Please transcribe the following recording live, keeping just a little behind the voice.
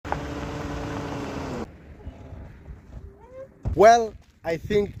Well, I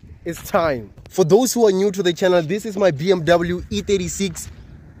think it's time. For those who are new to the channel, this is my BMW E36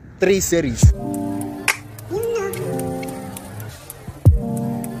 3 Series.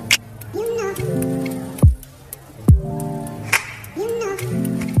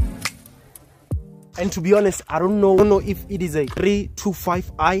 And to be honest, I don't know if it is a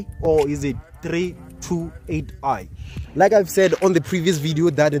 325i or is it 328i. Like I've said on the previous video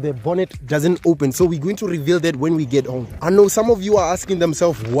that the bonnet doesn't open, so we're going to reveal that when we get home. I know some of you are asking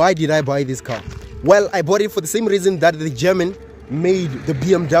themselves, why did I buy this car? Well, I bought it for the same reason that the German made the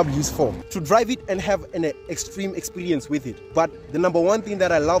BMWs for, to drive it and have an extreme experience with it. But the number one thing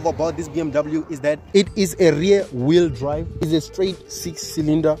that I love about this BMW is that it is a rear wheel drive. It's a straight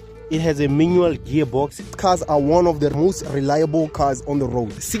 6-cylinder. It has a manual gearbox. Cars are one of the most reliable cars on the road.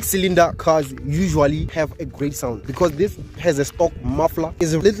 6-cylinder cars usually have a great sound because this has a stock muffler.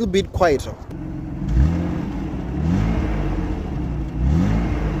 It's a little bit quieter.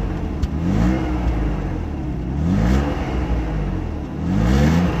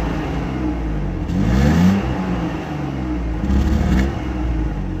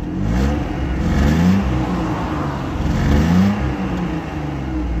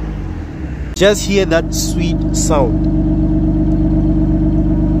 Just hear that sweet sound.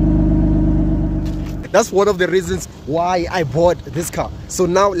 That's one of the reasons why I bought this car. So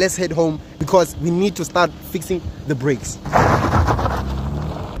now let's head home because we need to start fixing the brakes.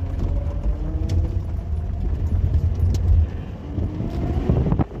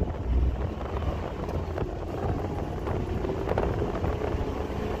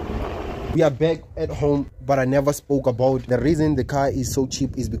 We are back at home, but I never spoke about the reason the car is so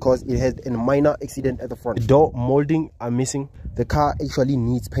cheap is because it has a minor accident at the front. The door molding are missing. The car actually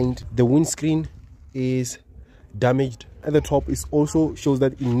needs paint. The windscreen is damaged. At the top, it also shows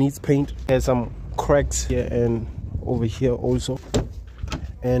that it needs paint. There's some cracks here and over here also.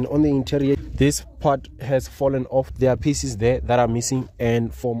 And on the interior, this part has fallen off. There are pieces there that are missing,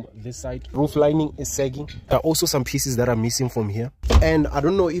 and from this side, roof lining is sagging. There are also some pieces that are missing from here. And I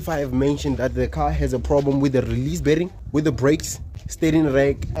don't know if I have mentioned that the car has a problem with the release bearing, with the brakes, steering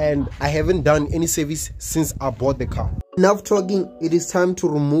rack, and I haven't done any service since I bought the car. Enough talking, it is time to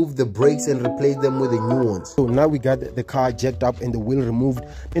remove the brakes and replace them with the new ones. So now we got the car jacked up and the wheel removed.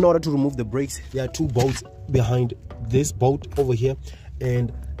 In order to remove the brakes, there are two bolts behind this bolt over here,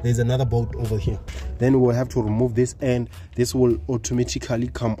 and there's another bolt over here. Then we'll have to remove this, and this will automatically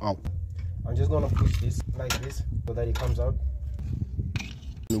come out. I'm just gonna push this like this so that it comes out.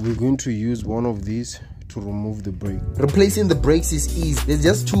 We're going to use one of these to remove the brake. Replacing the brakes is easy. There's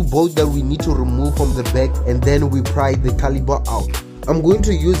just two bolts that we need to remove from the back, and then we pry the caliper out. I'm going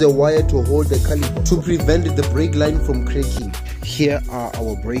to use a wire to hold the caliper to prevent the brake line from cracking. Here are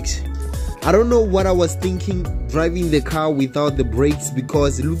our brakes. I don't know what I was thinking driving the car without the brakes,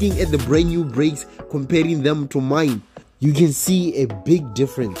 because looking at the brand new brakes, comparing them to mine, you can see a big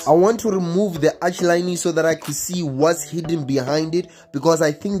difference. I want to remove the arch lining so that I could see what's hidden behind it, because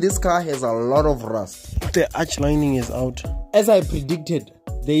I think this car has a lot of rust. The arch lining is out. As I predicted,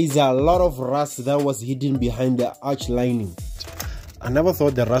 there is a lot of rust that was hidden behind the arch lining. I never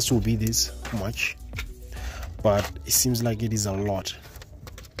thought the rust would be this much, but it seems like it is a lot.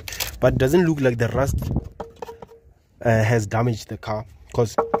 But it doesn't look like the rust has damaged the car,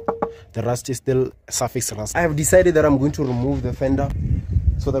 because the rust is still surface rust. I have decided that I'm going to remove the fender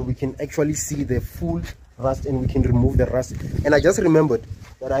so that we can actually see the full rust and we can remove the rust. And I just remembered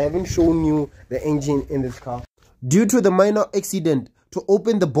that I haven't shown you the engine in this car. Due to the minor accident, to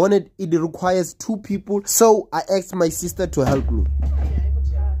open the bonnet, it requires two people, so I asked my sister to help me.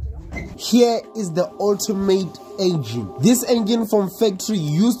 Here is the ultimate engine. This engine from factory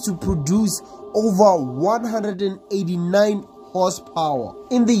used to produce over 189 horsepower.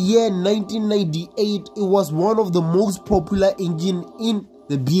 In the year 1998, it was one of the most popular engines in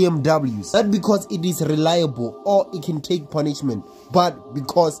the BMWs. Not because it is reliable or it can take punishment, but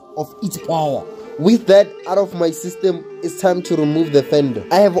because of its power. With that out of my system, it's time to remove the fender.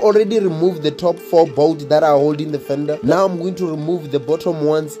 I have already removed the top 4 bolts that are holding the fender. Now I'm going to remove the bottom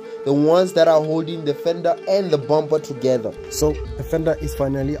ones, the ones that are holding the fender and the bumper together. So the fender is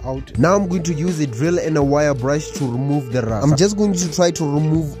finally out. Now I'm going to use a drill and a wire brush to remove the rust. I'm just going to try to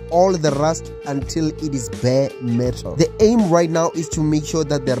remove all the rust until it is bare metal. The aim right now is to make sure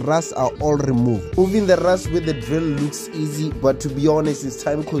that the rust are all removed. Moving the rust with the drill looks easy, but to be honest, it's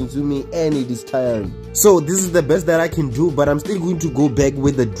time consuming and it is tiring. done. So this is the best that I can do, but I'm still going to go back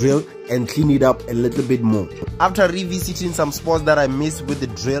with the drill and clean it up a little bit more. After revisiting some spots that I missed with the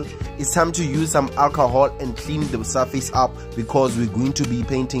drill, it's time to use some alcohol and clean the surface up, because we're going to be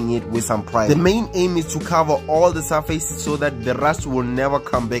painting it with some primer. The main aim is to cover all the surfaces so that the rust will never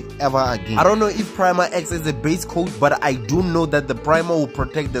come back ever again. I don't know if primer acts as a base coat, but I do know that the primer will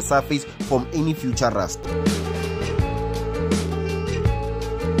protect the surface from any future rust.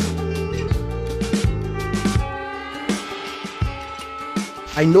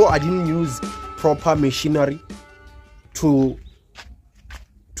 I know I didn't use proper machinery to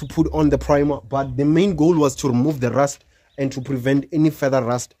put on the primer, but the main goal was to remove the rust and to prevent any further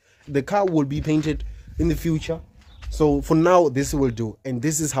rust. The car will be painted in the future, so for now this will do, and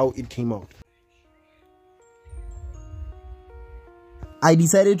this is how it came out. I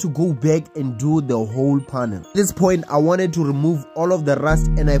decided to go back and do the whole panel. At this point, I wanted to remove all of the rust,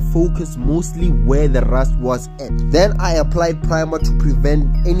 and I focused mostly where the rust was at. Then I applied primer to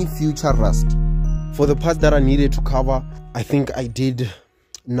prevent any future rust. For the parts that I needed to cover, I think I did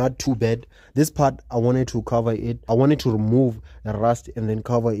not too bad. This part, I wanted to cover it. I wanted to remove the rust and then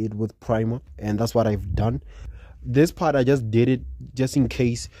cover it with primer, and that's what I've done. This part I just did it just in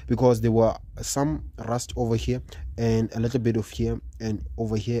case, because there were some rust over here and a little bit of here and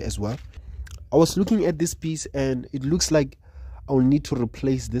over here as well. I was looking at this piece and it looks like I'll need to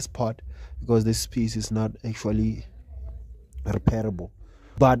replace this part, because this piece is not actually repairable.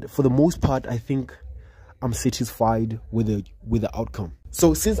 But for the most part, I think I'm satisfied with the outcome.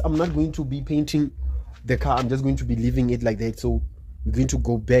 So since I'm not going to be painting the car, I'm just going to be leaving it like that. So we're going to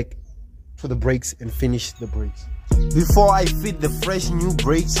go back to the brakes and finish the brakes. Before I fit the fresh new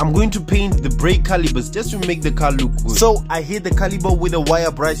brakes, I'm going to paint the brake calipers just to make the car look good. So I hit the caliper with a wire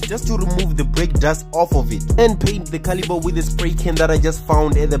brush just to remove the brake dust off of it, and paint the caliper with a spray can that I just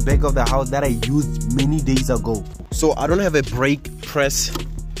found at the back of the house that I used many days ago. So I don't have a brake press,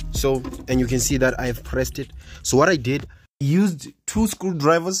 and you can see that I've pressed it. So what I did, I used 2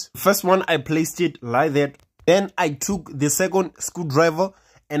 screwdrivers. First one, I placed it like that. Then I took the second screwdriver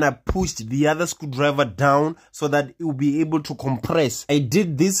and I pushed the other screwdriver down so that it will be able to compress. I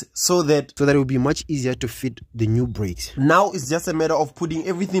did this so that it will be much easier to fit the new brakes. Now it's just a matter of putting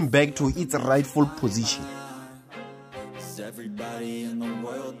everything back to its rightful position. Is everybody in the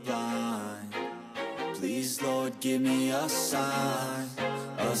world blind? Please, Lord, give me a sign,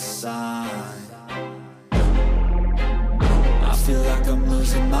 a sign. I feel like I'm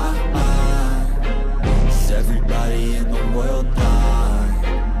losing my mind. Is everybody in the world blind?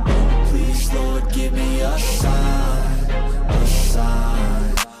 Please, Lord, give me a sign, a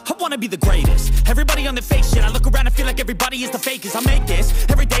sign. I wanna be the greatest. Everybody on the fake shit. I look around and feel like everybody is the fakest. I make this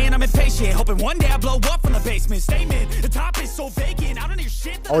every day and I'm impatient, hoping one day I blow up from the basement. Statement, the top is so vacant. I don't hear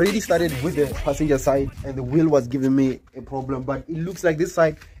shit. I already started with the passenger side, and the wheel was giving me a problem, but it looks like this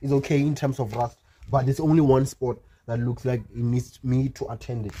side is okay in terms of rust, but there's only one spot that looks like it needs me to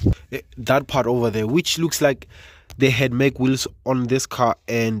attend it. That part over there, which looks like they had make wheels on this car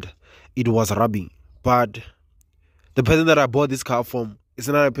and it was rubbing. But the person that I bought this car from is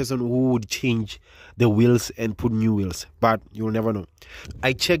another person who would change the wheels and put new wheels, but you'll never know.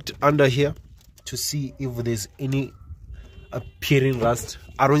 I checked under here to see if there's any appearing rust.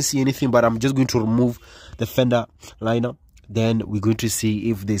 I don't see anything, but I'm just going to remove the fender liner, then we're going to see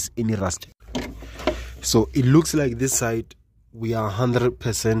if there's any rust. So it looks like this side we are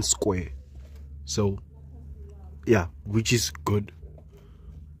 100% square, so yeah, which is good.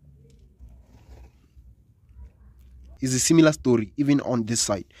 It's a similar story even on this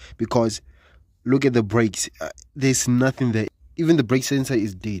side, because look at the brakes, there's nothing there. Even the brake sensor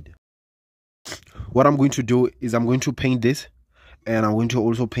is dead. What I'm going to do is I'm going to paint this, and I'm going to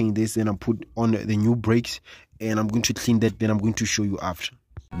also paint this, and I put on the new brakes, and I'm going to clean that, then I'm going to show you after.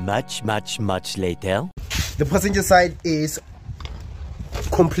 Much later. The passenger side is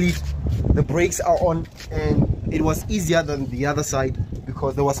complete. The brakes are on, and it was easier than the other side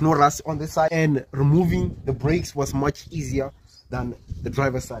because there was no rust on this side, and removing the brakes was much easier than the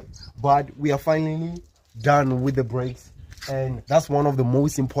driver's side. But we are finally done with the brakes, and that's one of the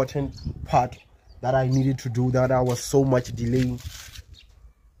most important part that I needed to do, that I was so much delaying,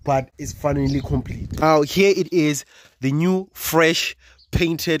 but it's finally complete. Now here it is, the new fresh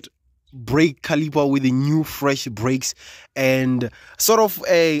painted brake caliper with the new fresh brakes, and sort of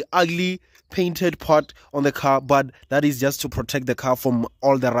a ugly painted part on the car, but that is just to protect the car from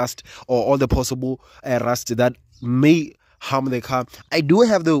all the rust or all the possible rust that may harm the car. I do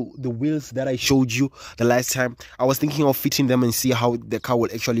have the wheels that I showed you the last time. I was thinking of fitting them and see how the car will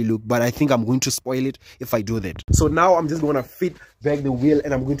actually look, but I think I'm going to spoil it if I do that. So now I'm just going to fit back the wheel,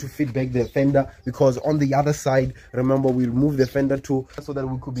 and I'm going to fit back the fender, because on the other side, remember, we removed the fender too, so that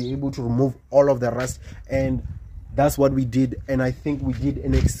we could be able to remove all of the rust. And that's what we did, and I think we did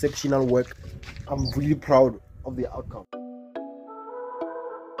an exceptional work. I'm really proud of the outcome.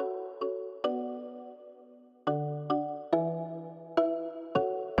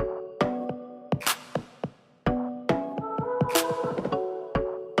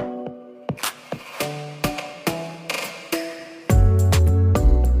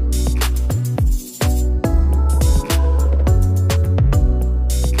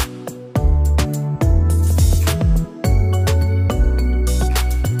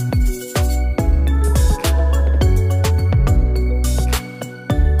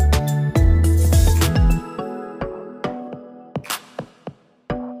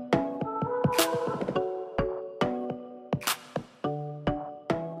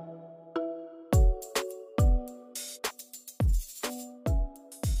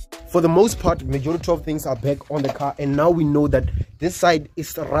 For the most part, majority of things are back on the car, and now we know that this side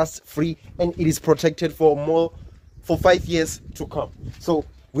is rust free and it is protected for 5 years to come. So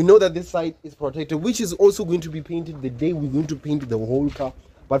we know that this side is protected, which is also going to be painted the day we're going to paint the whole car,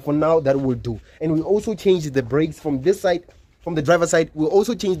 but for now that will do. And we also changed the brakes from this side, from the driver's side. We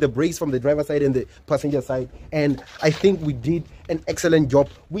also changed the brakes from the driver's side and the passenger side, and I think we did an excellent job,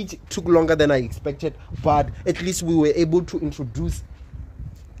 which took longer than I expected, but at least we were able to introduce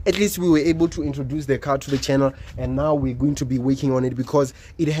the car to the channel. And now we're going to be working on it, because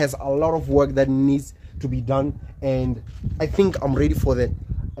it has a lot of work that needs to be done, and I think I'm ready for that.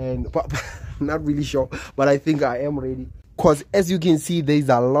 And but not really sure, but I think I am ready, because as you can see, there's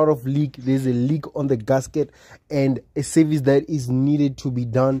a lot of leak. There's a leak on the gasket, and a service that is needed to be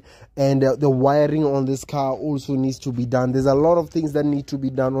done, and the wiring on this car also needs to be done. There's a lot of things that need to be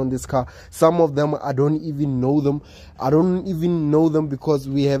done on this car. Some of them I don't even know them because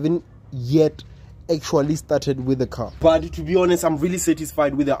we haven't yet actually started with the car. But to be honest, I'm really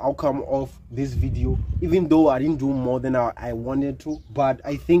satisfied with the outcome of this video, even though I didn't do more than I wanted to. But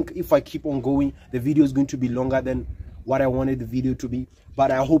I think if I keep on going, the video is going to be longer than what I wanted the video to be.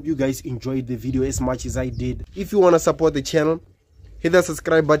 But I hope you guys enjoyed the video as much as I did. If you want to support the channel, hit that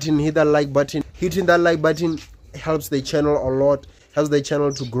subscribe button, hit that like button. Hitting that like button helps the channel a lot, helps the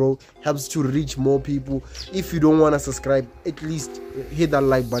channel to grow, helps to reach more people. If you don't want to subscribe, at least hit that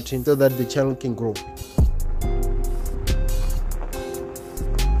like button so that the channel can grow.